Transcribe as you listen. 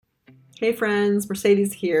Hey friends,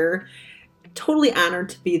 Mercedes here. Totally honored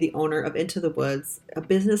to be the owner of Into the Woods, a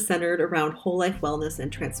business centered around whole life wellness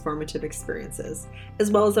and transformative experiences,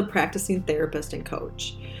 as well as a practicing therapist and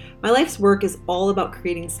coach. My life's work is all about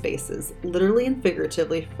creating spaces, literally and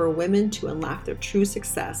figuratively, for women to unlock their true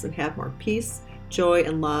success and have more peace, joy,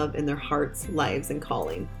 and love in their hearts, lives, and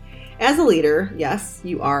calling. As a leader, yes,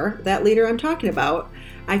 you are that leader I'm talking about.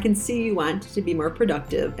 I can see you want to be more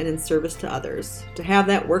productive and in service to others, to have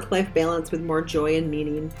that work life balance with more joy and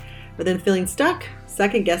meaning, but then feeling stuck,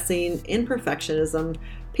 second guessing, imperfectionism,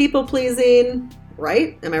 people pleasing,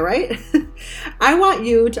 right? Am I right? I want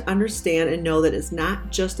you to understand and know that it's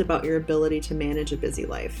not just about your ability to manage a busy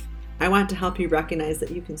life. I want to help you recognize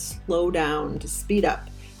that you can slow down to speed up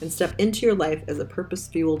and step into your life as a purpose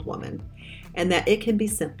fueled woman, and that it can be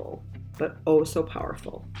simple, but oh so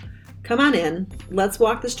powerful. Come on in, let's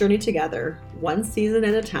walk this journey together, one season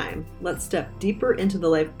at a time. Let's step deeper into the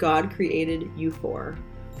life God created you for.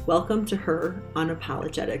 Welcome to Her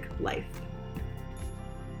Unapologetic Life.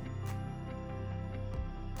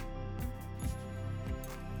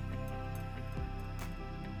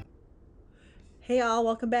 Hey all,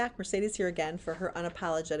 welcome back. Mercedes here again for Her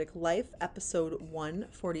Unapologetic Life, episode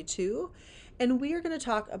 142. And we are going to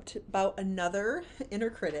talk about another inner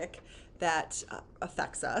critic that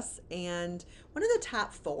affects us. And one of the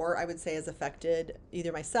top four, I would say, has affected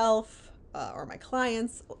either myself or my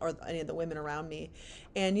clients or any of the women around me.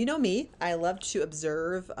 And you know me, I love to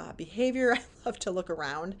observe behavior. I love to look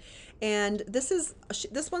around. And this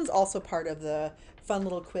one's also part of the fun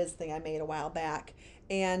little quiz thing I made a while back.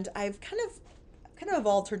 And I've kind of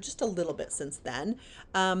evolved her just a little bit since then,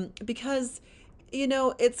 because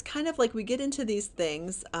it's kind of like we get into these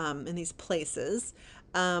things in these places,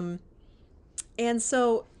 and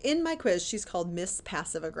so in my quiz she's called Miss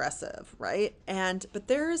Passive Aggressive, right? But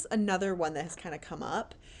there's another one that has kind of come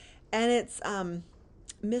up, and it's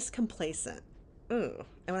Miss Complacent. Ugh.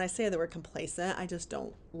 And when I say the word complacent, I just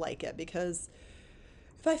don't like it, because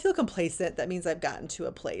if I feel complacent, that means I've gotten to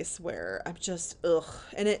a place where I'm just ugh.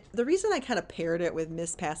 And the reason I kind of paired it with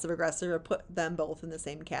Miss Passive Aggressive, or put them both in the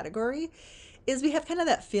same category, is we have kind of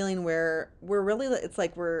that feeling where we're really, it's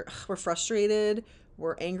like we're frustrated,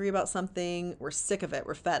 we're angry about something, we're sick of it,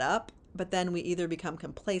 we're fed up, but then we either become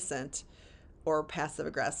complacent or passive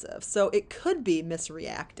aggressive. So it could be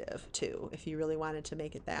misreactive too, if you really wanted to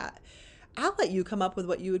make it that. I'll let you come up with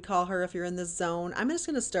what you would call her if you're in this zone. I'm just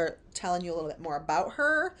going to start telling you a little bit more about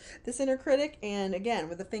her, this inner critic, and again,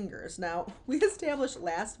 with the fingers. Now, we established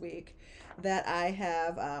last week that I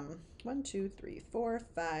have 1, 2, 3, 4,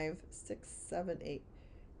 5, 6, 7, 8,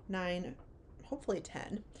 9, hopefully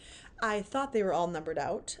 10. I thought they were all numbered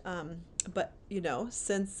out, but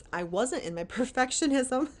since I wasn't in my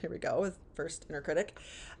perfectionism, here we go with first inner critic.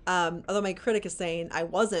 Although my critic is saying I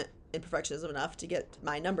wasn't in perfectionism enough to get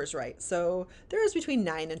my numbers right. So there is between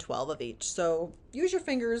 9 and 12 of each. So use your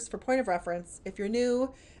fingers for point of reference. If you're new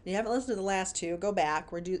and you haven't listened to the last two, go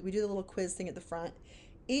back. We do the little quiz thing at the front.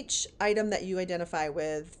 Each item that you identify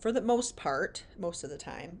with, for the most part, most of the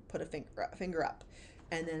time, put a finger up.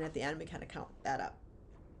 And then at the end, we kind of count that up.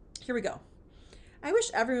 Here we go. I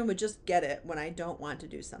wish everyone would just get it when I don't want to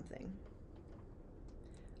do something.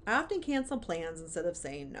 I often cancel plans instead of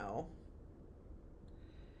saying no.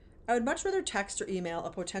 I would much rather text or email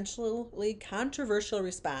a potentially controversial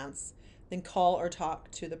response than call or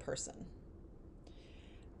talk to the person.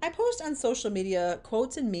 I post on social media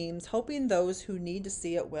quotes and memes, hoping those who need to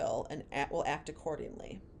see it will act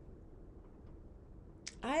accordingly.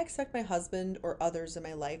 I expect my husband or others in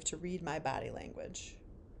my life to read my body language.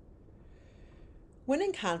 When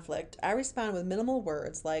in conflict, I respond with minimal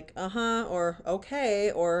words like uh-huh or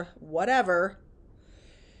okay or whatever.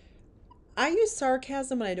 I use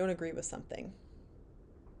sarcasm when I don't agree with something.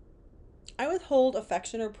 I withhold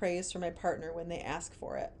affection or praise from my partner when they ask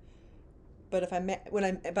for it, but I'm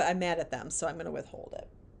mad at them, so I'm going to withhold it.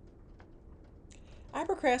 I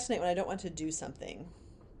procrastinate when I don't want to do something.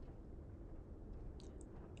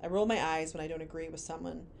 I roll my eyes when I don't agree with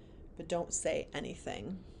someone, but don't say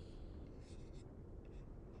anything.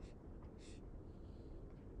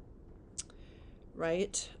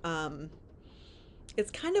 Right? It's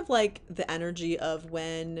kind of like the energy of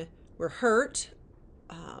when we're hurt,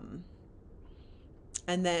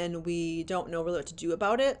 and then we don't know really what to do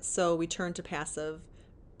about it, so we turn to passive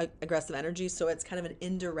aggressive energy. So it's kind of an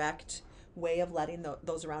indirect way of letting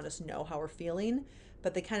those around us know how we're feeling,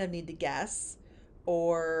 but they kind of need to guess,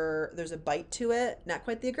 or there's a bite to it, not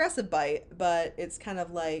quite the aggressive bite, but it's kind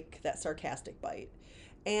of like that sarcastic bite.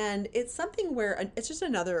 And it's something where it's just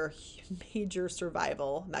another major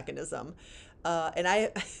survival mechanism. And I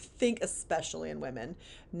think especially in women,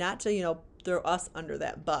 not to, throw us under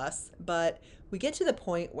that bus, but we get to the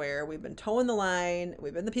point where we've been towing the line,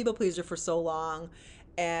 we've been the people pleaser for so long,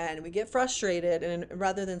 and we get frustrated. And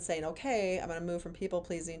rather than saying, okay, I'm going to move from people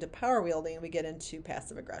pleasing to power wielding, we get into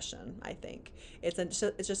passive aggression, I think. It's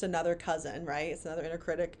just another cousin, right? It's another inner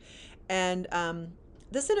critic. And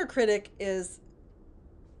this inner critic is,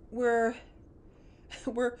 we're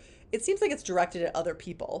we're it seems like it's directed at other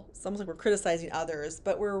people. It's almost like we're criticizing others,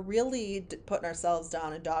 but we're really putting ourselves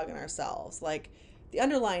down and dogging ourselves. Like the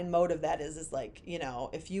underlying mode of that is like,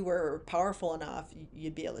 if you were powerful enough,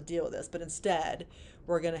 you'd be able to deal with this. But instead,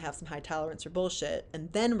 we're going to have some high tolerance for bullshit, and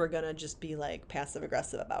then we're going to just be like passive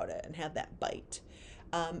aggressive about it and have that bite.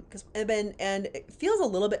 And it feels a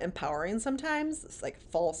little bit empowering sometimes. It's like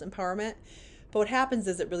false empowerment. But what happens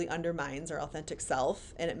is it really undermines our authentic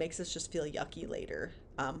self, and it makes us just feel yucky later,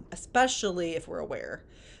 especially if we're aware.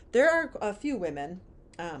 There are a few women,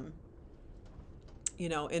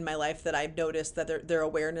 in my life that I've noticed that their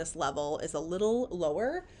awareness level is a little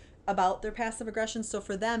lower about their passive aggression. So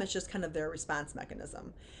for them, it's just kind of their response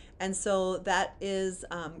mechanism. And so that is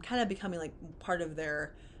kind of becoming like part of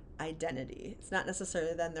their identity. It's not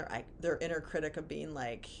necessarily then their inner critic of being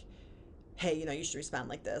like, hey, you should respond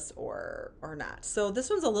like this or not. So this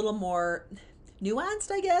one's a little more nuanced,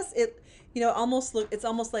 I guess. It's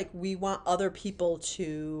almost like we want other people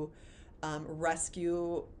to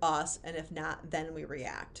rescue us, and if not, then we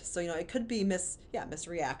react. So it could be Miss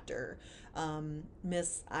Reactor,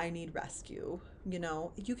 Miss I need rescue.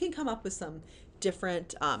 You can come up with some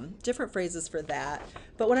different phrases for that.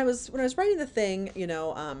 But when I was writing the thing,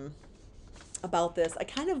 about this, I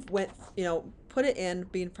kind of went, put it in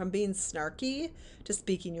being snarky to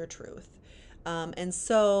speaking your truth. And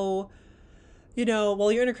so,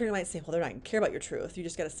 well, your inner critic might say, well, they're not going to care about your truth. You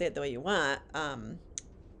just got to say it the way you want.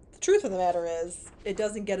 The truth of the matter is, it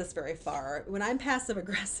doesn't get us very far. When I'm passive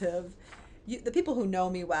aggressive, the people who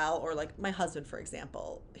know me well, or like my husband, for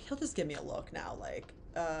example, he'll just give me a look now, like,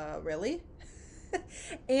 really?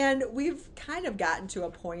 And we've kind of gotten to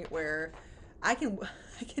a point where I can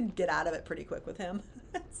get out of it pretty quick with him.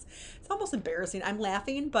 It's almost embarrassing. I'm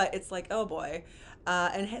laughing, but it's like, oh boy.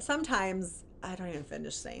 And sometimes I don't even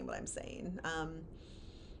finish saying what I'm saying,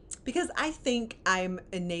 because I think I'm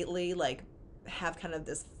innately like have kind of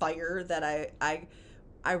this fire that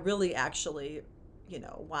I really actually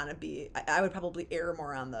want to be. I would probably err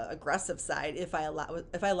more on the aggressive side if I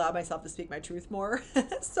allow myself to speak my truth more.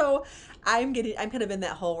 So I'm kind of in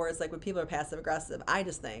that hole where it's like when people are passive aggressive, I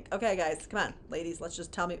just think, okay guys, come on ladies, let's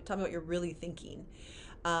just tell me what you're really thinking.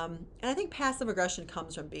 And I think passive aggression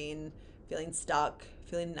comes from feeling stuck,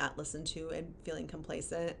 feeling not listened to, and feeling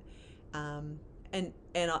complacent. And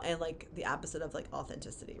like the opposite of like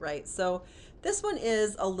authenticity, right? So this one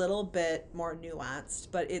is a little bit more nuanced,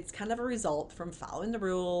 but it's kind of a result from following the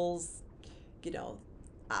rules.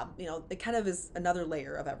 It kind of is another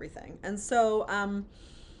layer of everything. And so,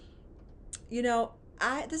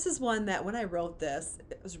 this is one that when I wrote this,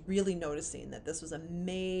 I was really noticing that this was a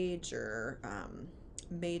major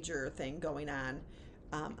thing going on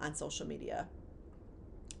social media,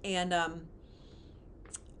 and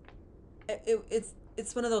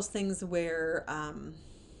it's one of those things where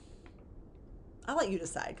I'll let you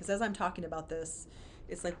decide, because as I'm talking about this,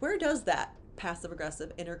 it's like, where does that passive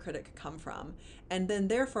aggressive inner critic come from, and then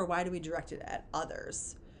therefore why do we direct it at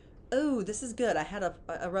others? Oh, this is good. I had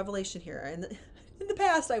a revelation here, and in the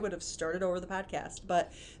past I would have started over the podcast,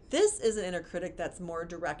 but this is an inner critic that's more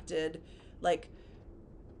directed, like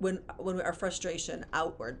when our frustration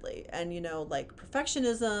outwardly, and like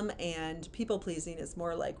perfectionism and people pleasing is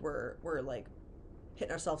more like we're like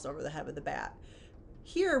hitting ourselves over the head with a bat.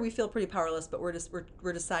 Here we feel pretty powerless, but we're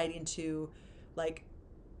deciding to like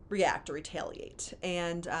react or retaliate,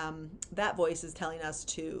 and that voice is telling us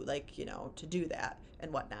to to do that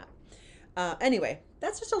and whatnot. Anyway,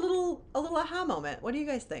 that's just a little aha moment. What do you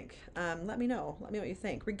guys think? Let me know what you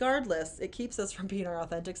think. Regardless, it keeps us from being our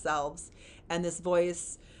authentic selves, and this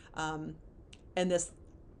voice, and this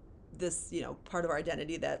part of our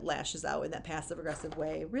identity that lashes out in that passive aggressive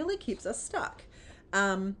way really keeps us stuck.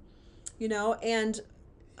 And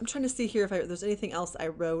I'm trying to see here if there's anything else I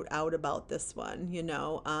wrote out about this one.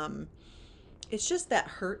 It's just that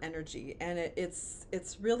hurt energy, and it's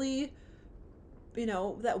really,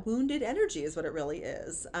 that wounded energy is what it really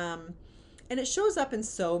is. And it shows up in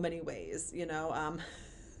so many ways.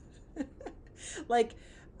 Like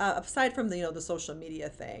aside from the social media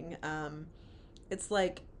thing, it's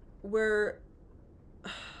like we're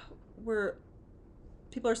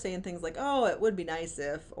people are saying things like, oh, it would be nice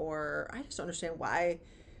if, or I just don't understand why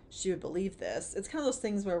she would believe this. It's kind of those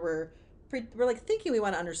things where we're we're like thinking we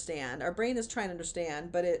want to understand. Our brain is trying to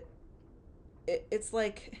understand, but it's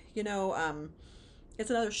like, it's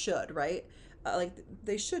another should, right? Like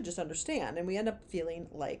they should just understand, and we end up feeling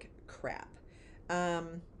like crap.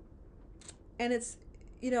 Um, and it's,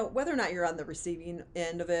 whether or not you're on the receiving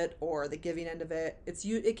end of it or the giving end of it,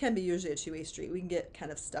 it can be usually a two-way street. We can get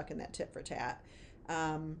kind of stuck in that tit for tat.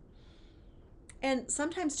 Um, and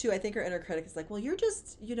sometimes too, I think our inner critic is like, well, you're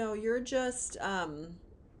just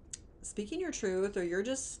speaking your truth, or you're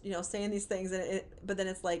just, saying these things, but then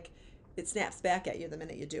it's like it snaps back at you the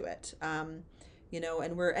minute you do it. And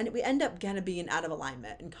we end up kind of being out of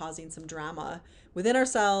alignment and causing some drama within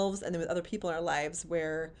ourselves and then with other people in our lives,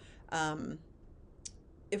 where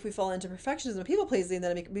if we fall into perfectionism and people pleasing,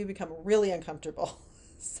 then we become really uncomfortable.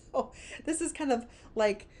 So this is kind of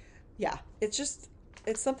like, yeah, it's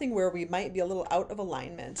something where we might be a little out of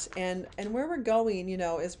alignment, and where we're going,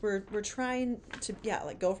 is we're trying to, yeah,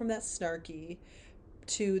 like go from that snarky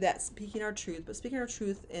to that speaking our truth, but speaking our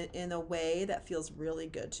truth in a way that feels really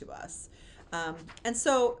good to us. And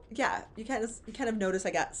so, yeah, you kind of notice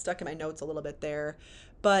I got stuck in my notes a little bit there,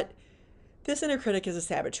 but this inner critic is a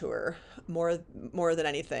saboteur more than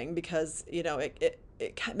anything, because it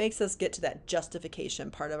makes us get to that justification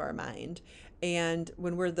part of our mind, and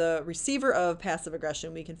when we're the receiver of passive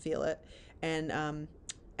aggression, we can feel it. And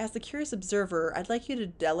as the curious observer, I'd like you to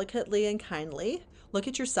delicately and kindly look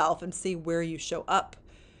at yourself and see where you show up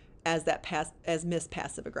as as Miss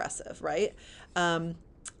Passive Aggressive, right?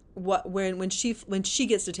 When she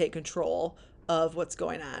gets to take control of what's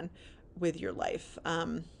going on with your life.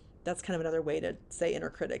 That's kind of another way to say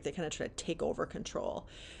inner critic. They kind of try to take over control,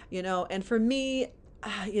 And for me,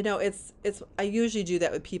 it's I usually do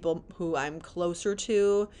that with people who I'm closer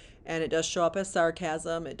to, and it does show up as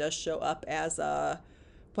sarcasm. It does show up as well,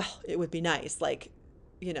 it would be nice, like,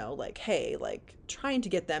 like, hey, like trying to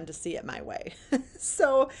get them to see it my way.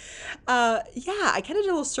 So, yeah, I kind of did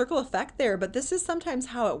a little circle effect there, but this is sometimes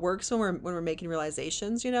how it works when we're making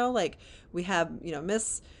realizations, like we have,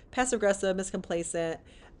 miss passive aggressive, miss complacent,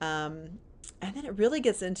 and then it really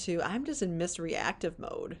gets into, I'm just in misreactive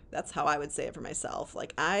mode. That's how I would say it for myself.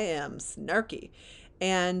 Like I am snarky,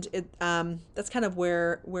 and that's kind of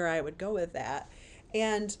where I would go with that.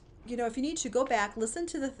 And if you need to go back, listen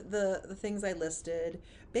to the things I listed,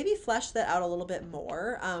 maybe flesh that out a little bit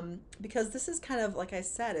more, because this is kind of, like I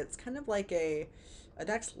said, it's kind of like a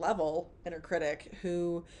next level inner critic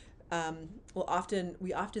who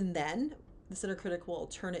this inner critic will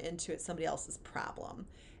turn it into somebody else's problem,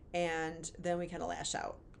 and then we kind of lash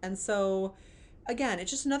out. And so again,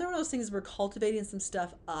 it's just another one of those things, we're cultivating some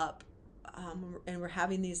stuff up, and we're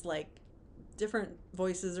having these like different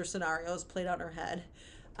voices or scenarios played out in our head.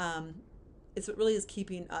 It's what really is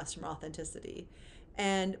keeping us from authenticity.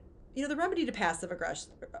 And the remedy to passive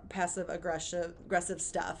aggressive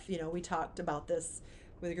stuff, we talked about this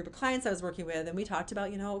with a group of clients I was working with, and we talked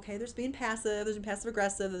about, okay, there's being passive, there's being passive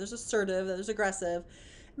aggressive, there's assertive, there's aggressive.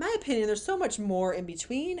 In my opinion, there's so much more in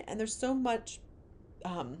between, and there's so much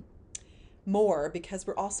more, because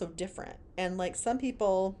we're all so different. And like some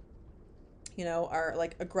people, are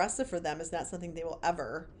like, aggressive for them is not something they will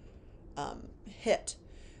ever hit.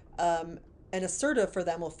 And assertive for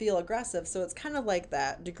them will feel aggressive. So it's kind of like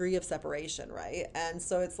that degree of separation, right? And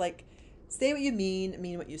so it's like, say what you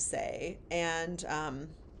mean what you say. And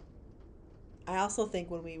I also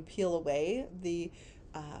think when we peel away the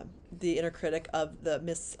inner critic of the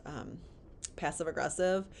passive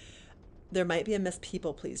aggressive, there might be a miss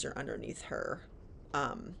people pleaser underneath her.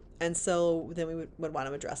 And so then we would want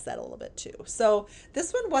to address that a little bit too. So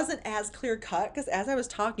this one wasn't as clear cut, because as I was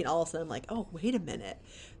talking, all of a sudden I'm like, oh, wait a minute.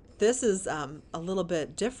 This is a little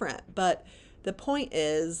bit different. But the point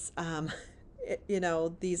is,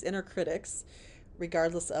 these inner critics,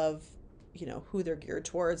 regardless of, who they're geared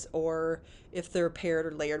towards, or if they're paired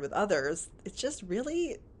or layered with others, it's just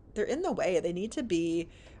really, they're in the way. They need to be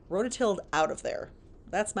rototilled out of there.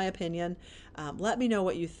 That's my opinion. Let me know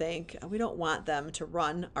what you think. We don't want them to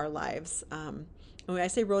run our lives. And when I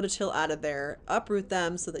say rototill out of there, uproot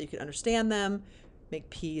them so that you can understand them, make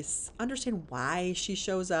peace, understand why she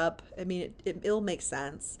shows up. I mean, it'll make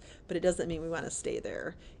sense, but it doesn't mean we want to stay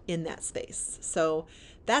there in that space. So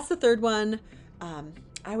that's the third one.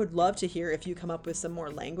 I would love to hear if you come up with some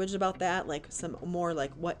more language about that, like some more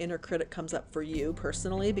like what inner critic comes up for you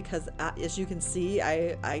personally, because as you can see,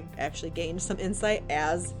 I actually gained some insight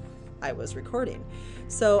as I was recording.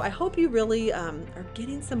 So I hope you really are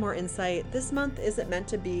getting some more insight. This month isn't meant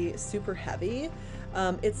to be super heavy.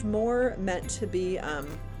 It's more meant to be, a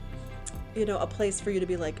place for you to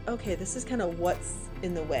be like, okay, this is kind of what's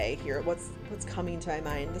in the way here. What's coming to my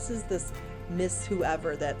mind. This is this Miss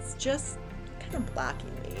whoever that's just kind of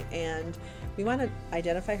blocking me. And we want to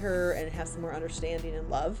identify her and have some more understanding and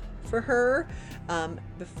love for her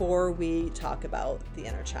before we talk about the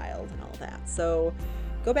inner child and all that. So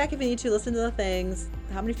go back if you need to, listen to the things.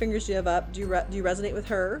 How many fingers do you have up? Do you resonate with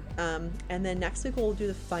her? And then next week we'll do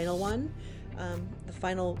the final one, the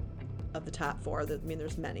final of the top four.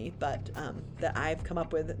 There's many, but that I've come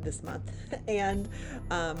up with this month. And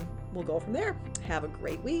we'll go from there. Have a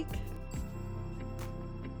great week.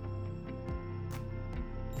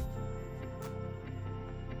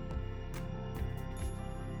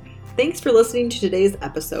 Thanks for listening to today's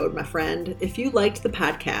episode, my friend. If you liked the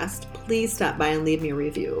podcast, please stop by and leave me a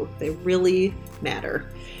review. They really matter.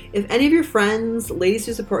 If any of your friends, ladies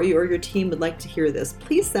who support you, or your team would like to hear this,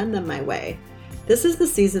 please send them my way. This is the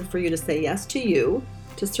season for you to say yes to you,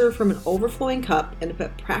 to serve from an overflowing cup, and to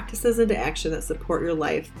put practices into action that support your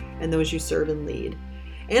life and those you serve and lead.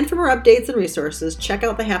 And for more updates and resources, check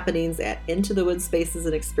out the happenings at Into the Woods Spaces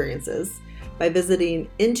and Experiences by visiting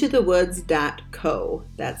intothewoods.co.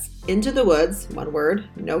 That's Into the Woods, one word,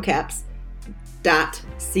 no caps,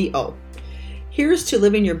 .co. Here's to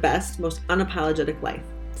living your best, most unapologetic life.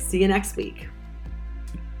 See you next week.